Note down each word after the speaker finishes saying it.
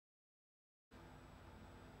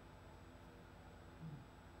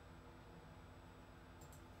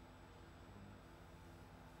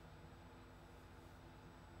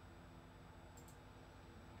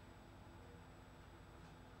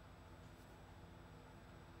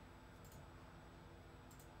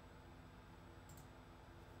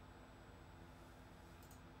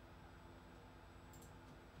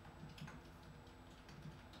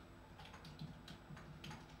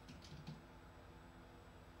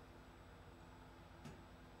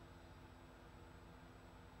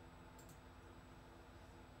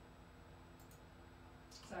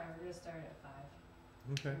gonna start at 5.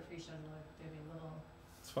 Okay. The pre-show look, maybe a little.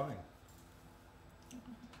 It's fine.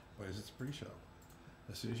 Wait, it's a pre-show.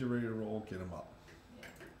 As soon as you're ready to roll, get them up. Yeah.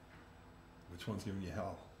 Which one's giving you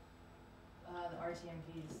hell? The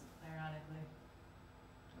RTMPs, ironically.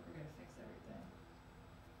 But we're gonna fix everything.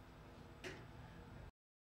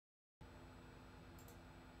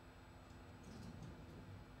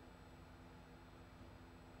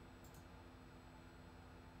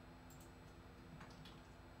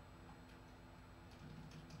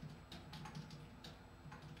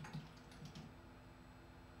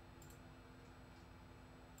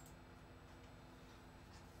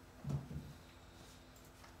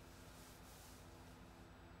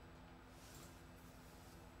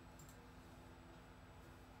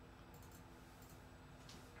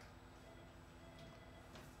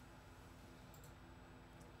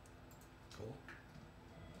 Cool.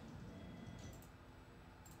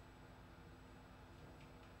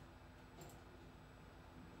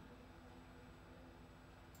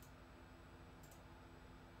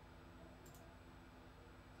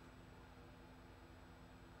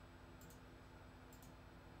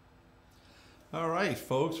 All right,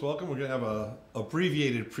 folks, welcome. We're going to have a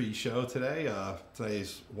abbreviated pre-show today.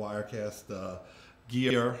 Today's Wirecast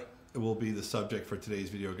gear will be the subject for today's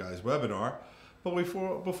Videoguys webinar. But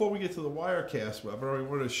before we get to the Wirecast webinar, we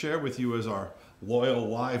want to share with you as our loyal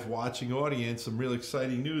live watching audience some real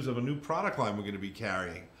exciting news of a new product line we're going to be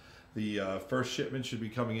carrying. The first shipment should be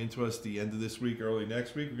coming into us the end of this week, early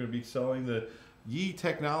next week. We're going to be selling the Yi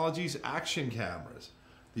Technologies action cameras.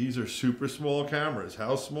 These are super small cameras.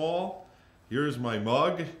 How small? Here's my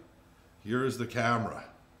mug. Here's the camera.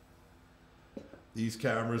 These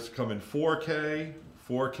cameras come in 4K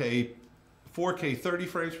 30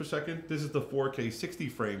 frames per second. This is the 4K 60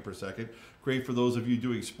 frame per second. Great for those of you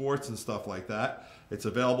doing sports and stuff like that. It's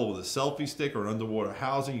available with a selfie stick or an underwater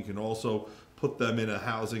housing. You can also put them in a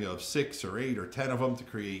housing of 6 or 8 or 10 of them to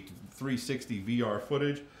create 360 VR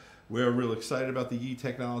footage. We're real excited about the Yi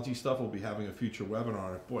Technology stuff. We'll be having a future webinar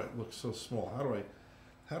on it. Boy, it looks so small. How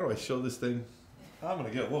do I show this thing? I'm gonna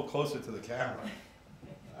get a little closer to the camera.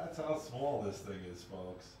 That's how small this thing is,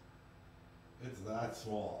 folks. It's that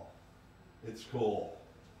small. It's cool.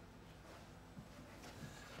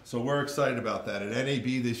 So we're excited about that. At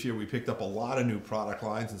NAB this year, we picked up a lot of new product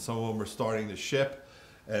lines, and some of them are starting to ship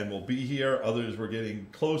and will be here. Others we're getting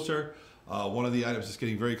closer. One of the items that's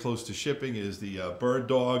getting very close to shipping is the Bird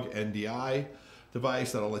Dog NDI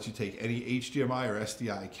device that'll let you take any HDMI or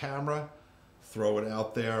SDI camera, throw it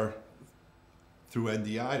out there through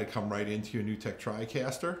NDI to come right into your new Tech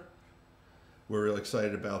TriCaster. We're real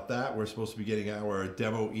excited about that. We're supposed to be getting our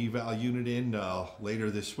demo eval unit in later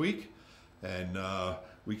this week, and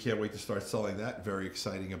we can't wait to start selling that. Very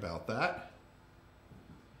exciting about that.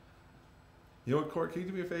 You know what, Court, can you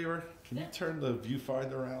do me a favor? Can you turn the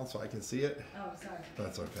viewfinder around so I can see it? Oh, sorry.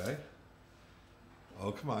 That's okay.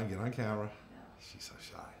 Oh, come on, get on camera. No. She's so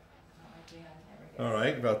shy. I don't like being on camera. All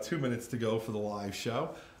right, about 2 minutes to go for the live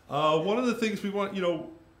show. One of the things we want,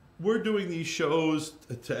 we're doing these shows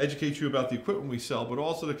to educate you about the equipment we sell, but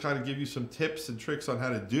also to kind of give you some tips and tricks on how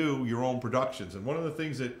to do your own productions. And one of the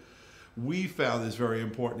things that we found is very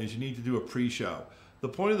important is you need to do a pre-show. The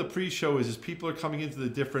point of the pre-show is people are coming into the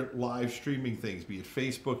different live streaming things, be it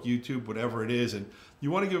Facebook, YouTube, whatever it is, and you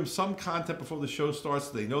want to give them some content before the show starts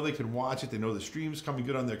so they know they can watch it, they know the stream's coming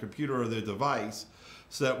good on their computer or their device,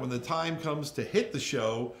 so that when the time comes to hit the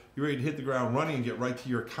show, you're ready to hit the ground running and get right to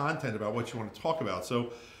your content about what you want to talk about.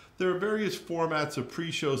 So there are various formats of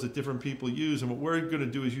pre-shows that different people use, and what we're going to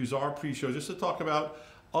do is use our pre-show just to talk about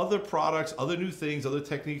other products, other new things, other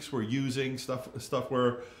techniques we're using, stuff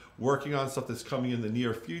we're working on, stuff that's coming in the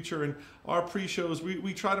near future. And our pre-shows,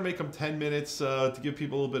 we try to make them 10 minutes to give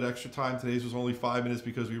people a little bit extra time. Today's was only 5 minutes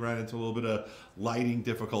because we ran into a little bit of lighting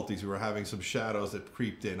difficulties. We were having some shadows that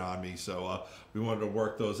creeped in on me, so we wanted to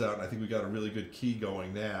work those out, and I think we got a really good key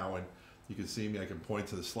going now. And you can see me, I can point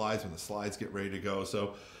to the slides when the slides get ready to go.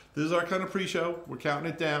 So this is our kind of pre-show. We're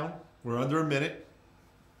counting it down. We're under a minute.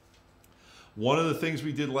 One of the things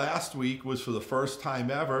we did last week was, for the first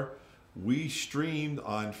time ever, we streamed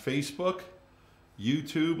on Facebook,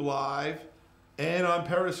 YouTube Live, and on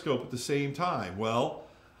Periscope at the same time. Well,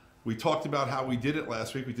 we talked about how we did it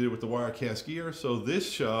last week. We did it with the Wirecast gear. So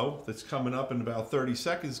this show that's coming up in about 30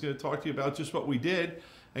 seconds is going to talk to you about just what we did.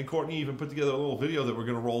 And Courtney even put together a little video that we're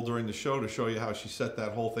going to roll during the show to show you how she set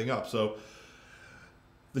that whole thing up. So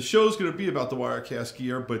the show's going to be about the Wirecast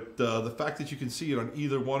gear, but the fact that you can see it on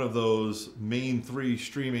either one of those main 3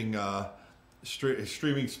 streaming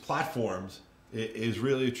platforms is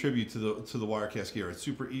really a tribute to the Wirecast gear. It's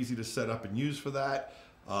super easy to set up and use for that.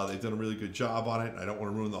 They've done a really good job on it. I don't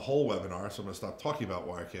want to ruin the whole webinar, so I'm going to stop talking about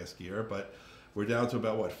Wirecast gear. But we're down to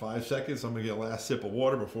about, what, 5 seconds? I'm going to get a last sip of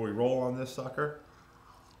water before we roll on this sucker.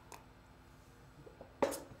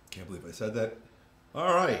 Can't believe I said that.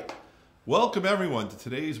 All right. Welcome, everyone, to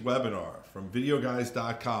today's webinar from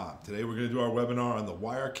Videoguys.com. Today we're going to do our webinar on the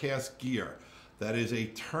Wirecast gear. That is a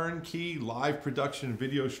turnkey live production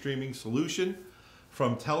video streaming solution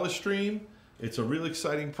from Telestream. It's a really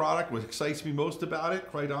exciting product. What excites me most about it,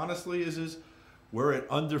 quite honestly, is we're at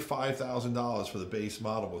under $5,000 for the base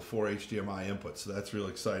model with 4 HDMI inputs. So that's real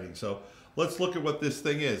exciting. So let's look at what this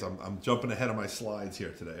thing is. I'm jumping ahead of my slides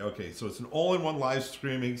here today. Okay, so it's an all-in-one live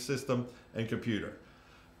streaming system and computer.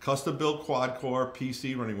 Custom-built quad-core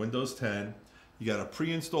PC running Windows 10. You got a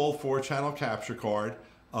pre-installed 4-channel capture card.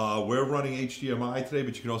 We're running HDMI today,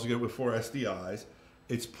 but you can also get it with 4 SDIs.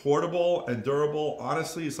 It's portable and durable.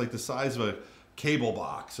 Honestly, it's like the size of a cable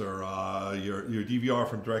box or your DVR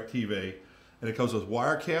from DirecTV. And it comes with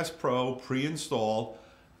Wirecast Pro pre-installed.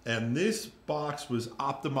 And this box was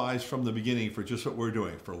optimized from the beginning for just what we're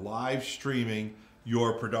doing, for live streaming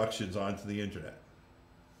your productions onto the internet.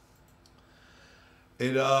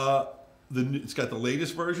 It's got the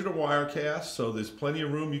latest version of Wirecast, so there's plenty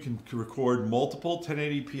of room. You can record multiple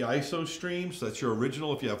 1080p ISO streams. That's your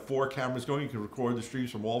original. If you have 4 cameras going, you can record the streams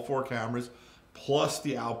from all 4 cameras, plus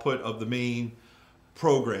the output of the main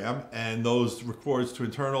program, and those records to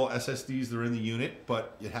internal SSDs that are in the unit,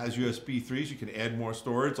 but it has USB 3s. You can add more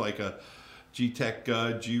storage, like a G-Tech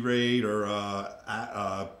G-RAID or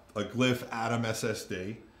a Glyph Atom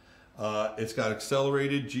SSD. It's got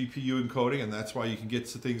accelerated GPU encoding, and that's why you can get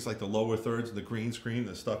to things like the lower thirds and the green screen,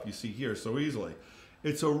 the stuff you see here so easily.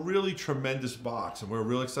 It's a really tremendous box, and we're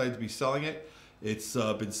real excited to be selling it. It's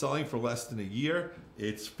been selling for less than a year.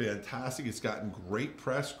 It's fantastic. It's gotten great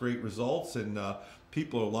press, great results, and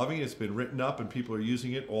people are loving it. It's been written up, and people are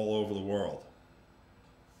using it all over the world.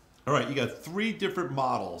 All right, you got 3 different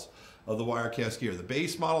models of the Wirecast gear. The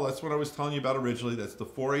base model, that's what I was telling you about originally. That's the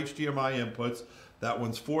 4 HDMI inputs. That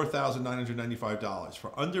one's $4,995.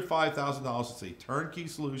 For under $5,000, it's a turnkey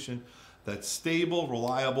solution that's stable,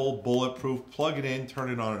 reliable, bulletproof. Plug it in, turn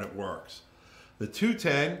it on, and it works. The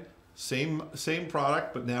 210, same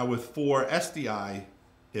product, but now with 4 SDI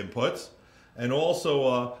inputs. And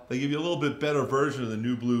also, they give you a little bit better version of the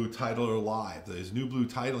New Blue Titler Live. There's New Blue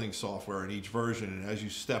titling software in each version, and as you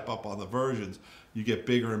step up on the versions, you get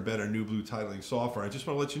bigger and better New Blue titling software. I just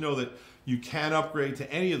want to let you know that you can upgrade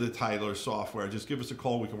to any of the titler software. Just give us a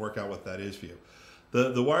call. We can work out what that is for you.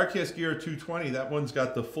 The Wirecast Gear 220, that one's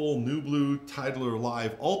got the full New Blue Titler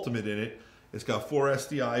Live Ultimate in it. It's got 4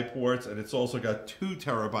 SDI ports, and it's also got 2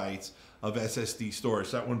 terabytes of SSD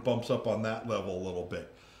storage. That one bumps up on that level a little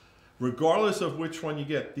bit. Regardless of which one you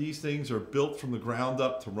get, these things are built from the ground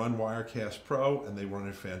up to run Wirecast Pro, and they run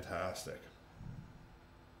it fantastic.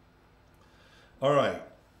 All right.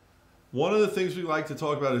 One of the things we like to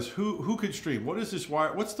talk about is who could stream.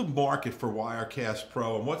 What's the market for Wirecast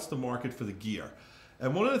Pro, and what's the market for the gear?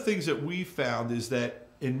 And one of the things that we found is that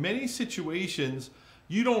in many situations,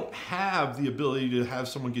 you don't have the ability to have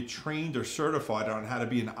someone get trained or certified on how to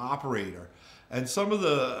be an operator. And some of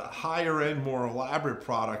the higher end, more elaborate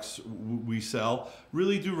products we sell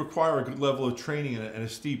really do require a good level of training and a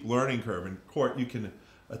steep learning curve. And Court, you can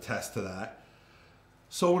attest to that.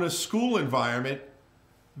 So in a school environment,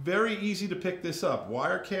 very easy to pick this up.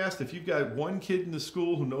 Wirecast, if you've got one kid in the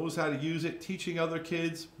school who knows how to use it, teaching other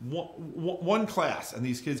kids, one class, and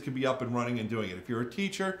these kids can be up and running and doing it. If you're a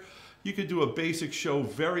teacher, you could do a basic show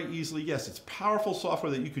very easily. Yes, it's powerful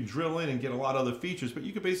software that you can drill in and get a lot of other features, but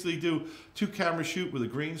you could basically do 2-camera shoot with a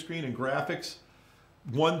green screen and graphics.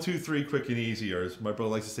 1, 2, 3, quick and easy, or as my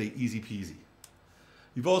brother likes to say, easy peasy.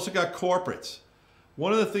 You've also got corporates.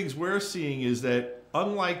 One of the things we're seeing is that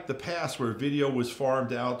unlike the past where video was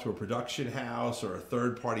farmed out to a production house or a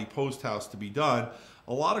third-party post house to be done,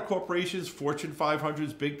 a lot of corporations, Fortune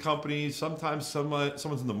 500s, big companies, sometimes someone's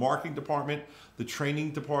in the marketing department, the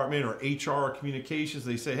training department, or HR or communications,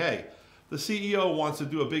 they say, hey, the CEO wants to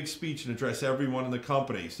do a big speech and address everyone in the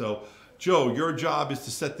company. So, Joe, your job is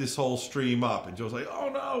to set this whole stream up. And Joe's like, oh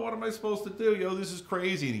no, what am I supposed to do? This is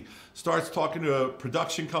crazy. And he starts talking to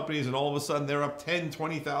production companies, and all of a sudden they're up $10,000,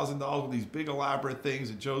 $20,000 with these big elaborate things.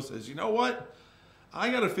 And Joe says, you know what? I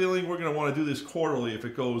got a feeling we're going to want to do this quarterly if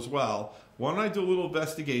it goes well. Why don't I do a little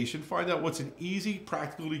investigation, find out what's an easy,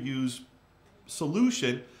 practical to use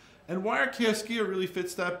solution. And Wirecast gear really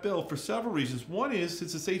fits that bill for several reasons. One is,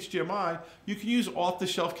 since it's HDMI, you can use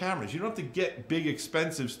off-the-shelf cameras. You don't have to get big,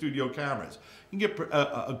 expensive studio cameras. You can get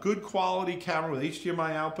a good quality camera with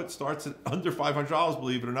HDMI output, starts at under $500,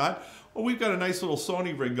 believe it or not. Well, we've got a nice little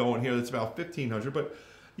Sony rig going here that's about $1,500, but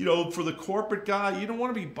you know, for the corporate guy, you don't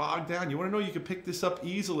want to be bogged down. You want to know you can pick this up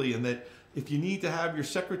easily, and that if you need to have your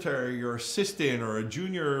secretary, your assistant, or a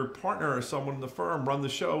junior partner or someone in the firm run the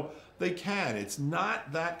show, they can. It's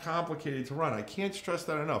not that complicated to run. I can't stress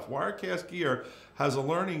that enough. Wirecast gear has a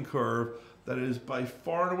learning curve that is by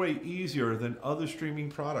far and away easier than other streaming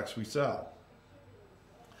products we sell.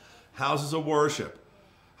 Houses of worship.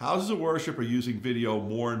 Houses of worship are using video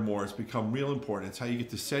more and more. It's become real important. It's how you get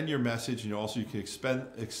to send your message, and also you can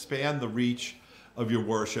expand the reach of your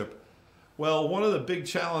worship. Well, one of the big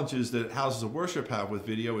challenges that houses of worship have with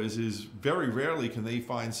video is very rarely can they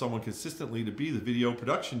find someone consistently to be the video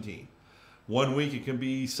production team. One week it can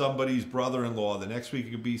be somebody's brother-in-law, the next week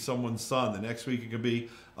it could be someone's son, the next week it could be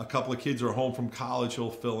a couple of kids who are home from college who'll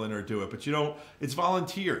fill in or do it. But you know, it's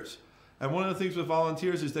volunteers. And one of the things with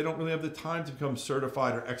volunteers is they don't really have the time to become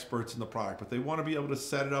certified or experts in the product, but they want to be able to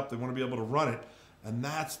set it up, they want to be able to run it. And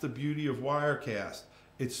that's the beauty of Wirecast.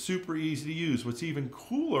 It's super easy to use. What's even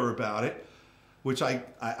cooler about it, which I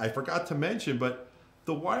forgot to mention, but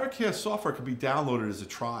the Wirecast software can be downloaded as a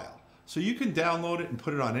trial. So you can download it and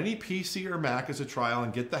put it on any PC or Mac as a trial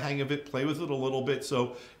and get the hang of it, play with it a little bit.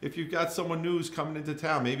 So if you've got someone new who's coming into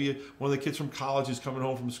town, maybe one of the kids from college is coming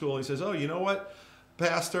home from school, and he says, oh, you know what,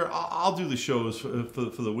 Pastor, I'll do the shows for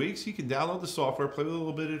the weeks. He can download the software, play with it a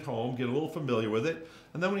little bit at home, get a little familiar with it.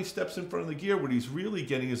 And then when he steps in front of the gear, what he's really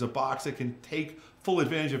getting is a box that can take full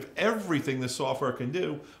advantage of everything the software can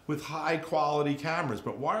do with high quality cameras.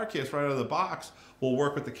 But Wirecast right out of the box will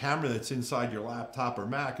work with the camera that's inside your laptop or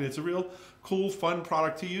Mac. And it's a real cool, fun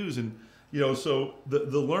product to use. And you know, so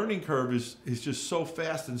the learning curve is just so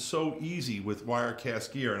fast and so easy with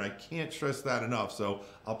Wirecast gear, and I can't stress that enough. So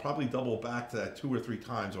I'll probably double back to that 2 or 3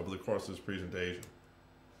 times over the course of this presentation.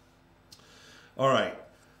 All right,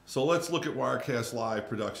 so let's look at Wirecast Live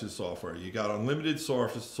production software. You got unlimited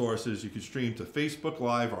sources. You can stream to Facebook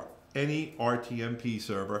Live or any RTMP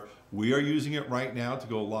server. We are using it right now to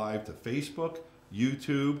go live to Facebook,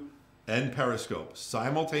 YouTube, and Periscope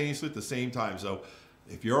simultaneously at the same time. So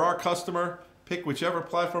if you're our customer, pick whichever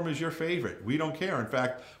platform is your favorite. We don't care. In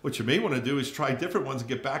fact, what you may want to do is try different ones and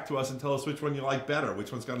get back to us and tell us which one you like better,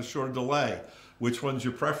 which one's got a shorter delay, which one's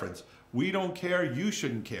your preference. We don't care. You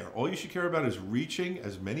shouldn't care. All you should care about is reaching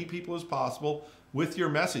as many people as possible with your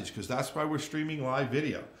message, because that's why we're streaming live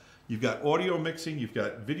video. You've got audio mixing, you've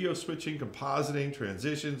got video switching, compositing,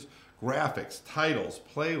 transitions, graphics, titles,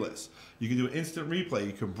 playlists. You can do instant replay.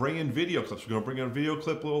 You can bring in video clips. We're going to bring in a video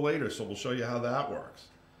clip a little later, so we'll show you how that works.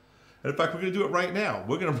 And in fact, we're going to do it right now.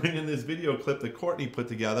 We're going to bring in this video clip that Courtney put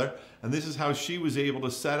together, and this is how she was able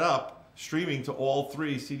to set up streaming to all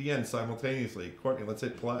 3 CDNs simultaneously. Courtney, let's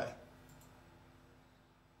hit play.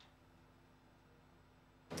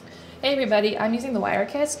 Hey everybody, I'm using the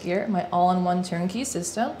Wirecast gear, my all-in-one turnkey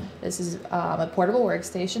system. This is a portable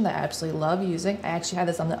workstation that I absolutely love using. I actually had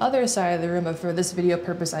this on the other side of the room, but for this video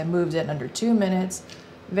purpose I moved it in under 2 minutes.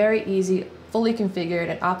 Very easy, fully configured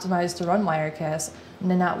and optimized to run Wirecast. And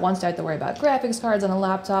then not once do I have to worry about graphics cards on a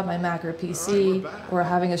laptop, my Mac or PC, or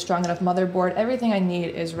having a strong enough motherboard. Everything I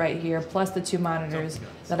need is right here, plus the 2 monitors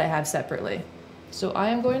that I have separately. So I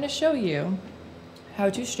am going to show you how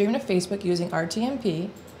to stream to Facebook using RTMP,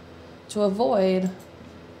 to avoid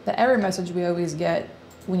the error message we always get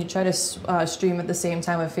when you try to stream at the same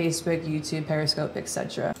time with Facebook, YouTube, Periscope,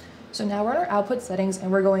 etc. So now we're in our output settings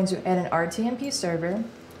and we're going to add an RTMP server.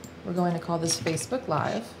 We're going to call this Facebook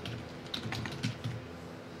Live.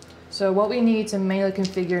 So what we need to manually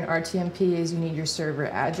configure an RTMP is you need your server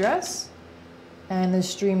address and the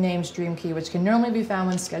stream name, stream key, which can normally be found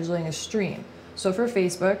when scheduling a stream. So for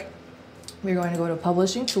Facebook, we're going to go to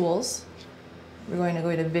Publishing Tools. We're going to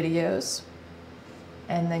go to Videos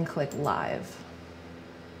and then click Live.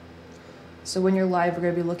 So when you're live, we're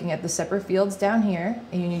going to be looking at the separate fields down here,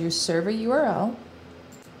 and you need your server URL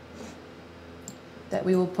that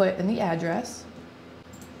we will put in the address.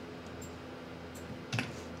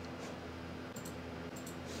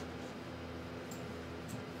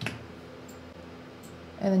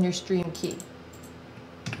 And then your stream key.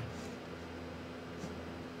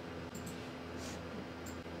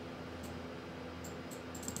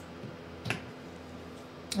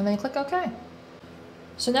 And then click OK.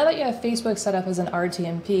 So now that you have Facebook set up as an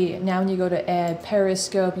RTMP, now when you go to add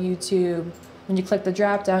Periscope, YouTube, when you click the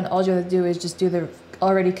drop down, all you have to do is just do the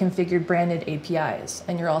already configured branded APIs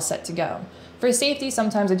and you're all set to go. For safety,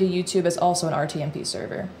 sometimes I do YouTube as also an RTMP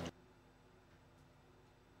server.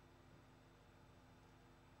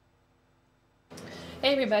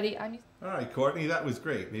 Hey everybody, I'm... All right, Courtney, that was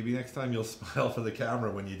great. Maybe next time you'll smile for the camera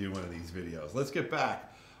when you do one of these videos. Let's get back.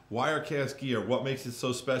 Wirecast gear, what makes it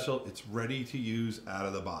so special? It's ready to use out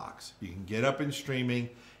of the box. You can get up and streaming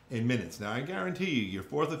in minutes. Now, I guarantee you, your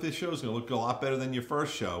 4th or 5th show is going to look a lot better than your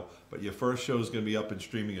first show, but your first show is going to be up and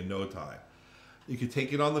streaming in no time. You can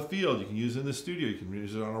take it on the field. You can use it in the studio. You can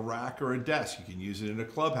use it on a rack or a desk. You can use it in a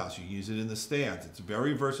clubhouse. You can use it in the stands. It's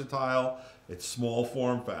very versatile. It's small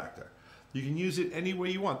form factor. You can use it any way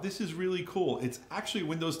you want. This is really cool. It's actually a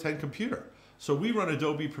Windows 10 computer. So we run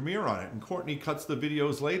Adobe Premiere on it, and Courtney cuts the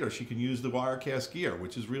videos later. She can use the Wirecast gear,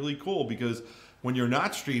 which is really cool because when you're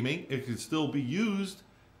not streaming, it can still be used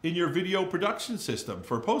in your video production system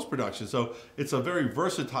for post-production. So it's a very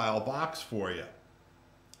versatile box for you.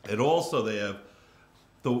 And also they have,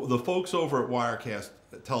 the folks over at Wirecast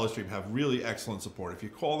Telestream have really excellent support. If you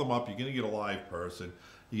call them up, you're gonna get a live person.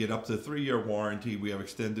 You get up to a 3-year warranty. We have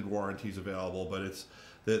extended warranties available, but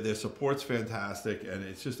their support's fantastic, and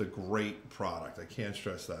it's just a great product. I can't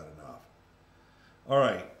stress that enough. All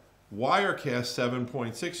right, Wirecast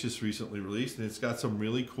 7.6 just recently released, and it's got some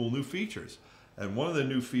really cool new features. And one of the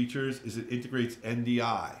new features is it integrates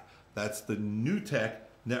NDI. That's the New Tech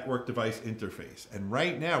Network Device Interface. And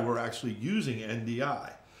right now, we're actually using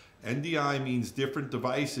NDI. NDI means different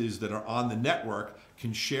devices that are on the network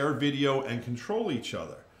can share video and control each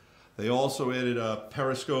other. They also added a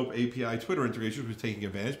Periscope API Twitter integration, which we're taking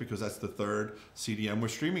advantage because that's the 3rd CDM we're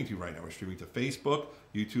streaming to right now. We're streaming to Facebook,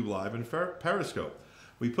 YouTube Live, and Periscope.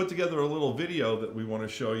 We put together a little video that we want to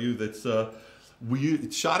show you that's, we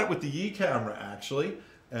shot it with the E camera actually,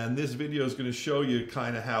 and this video is going to show you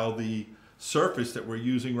kind of how the surface that we're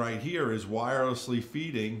using right here is wirelessly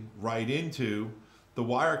feeding right into the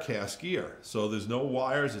Wirecast gear. So there's no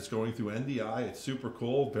wires, it's going through NDI, it's super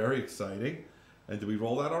cool, very exciting. And did we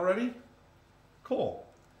roll that already? Cool.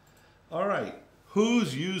 All right,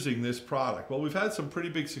 who's using this product? Well, we've had some pretty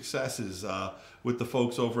big successes with the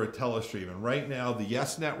folks over at Telestream. And right now, the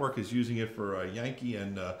Yes Network is using it for Yankee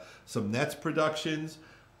and some Nets productions.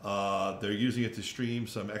 They're using it to stream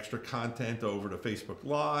some extra content over to Facebook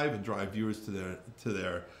Live and drive viewers to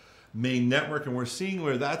their main network. And we're seeing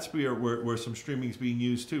where that's where some streaming is being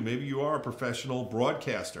used too. Maybe you are a professional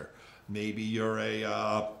broadcaster. Maybe you're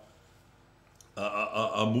a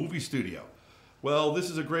movie studio. Well, this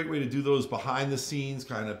is a great way to do those behind the scenes,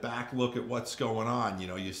 kind of back look at what's going on. You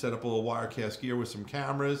know, you set up a little Wirecast gear with some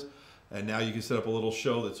cameras, and now you can set up a little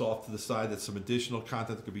show that's off to the side that's some additional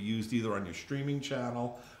content that could be used either on your streaming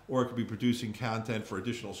channel, or it could be producing content for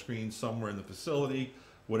additional screens somewhere in the facility,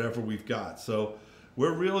 whatever we've got. So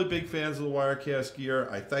we're really big fans of the Wirecast gear.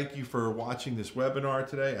 I thank you for watching this webinar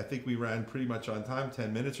today. I think we ran pretty much on time,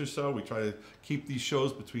 10 minutes or so. We try to keep these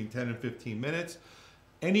shows between 10 and 15 minutes.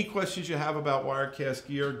 Any questions you have about Wirecast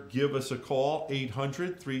gear, give us a call,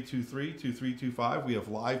 800-323-2325. We have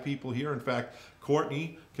live people here. In fact,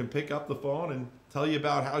 Courtney can pick up the phone and tell you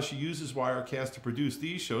about how she uses Wirecast to produce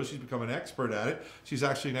these shows. She's become an expert at it. She's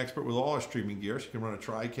actually an expert with all our streaming gear. She can run a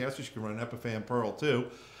TriCaster. She can run an Epiphan Pearl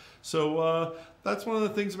too. So that's one of the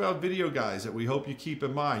things about Videoguys that we hope you keep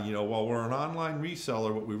in mind. You know, while we're an online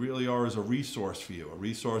reseller, what we really are is a resource for you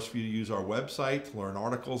to use our website to learn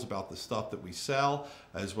articles about the stuff that we sell,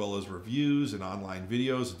 as well as reviews and online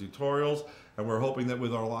videos and tutorials. And we're hoping that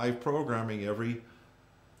with our live programming every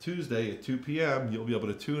Tuesday at 2 p.m., you'll be able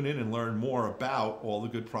to tune in and learn more about all the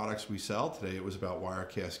good products we sell. Today it was about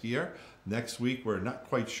Wirecast gear. Next week, we're not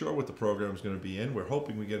quite sure what the program is going to be in. We're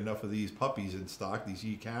hoping we get enough of these puppies in stock, these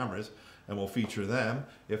e-cameras, and we'll feature them.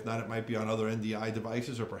 If not, it might be on other NDI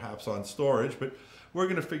devices or perhaps on storage, but we're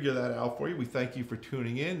going to figure that out for you. We thank you for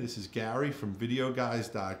tuning in. This is Gary from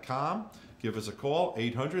Videoguys.com. Give us a call,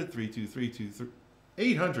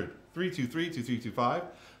 800-323-2325.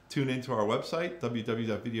 Tune into our website,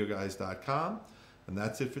 www.videoguys.com. And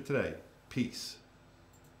that's it for today. Peace.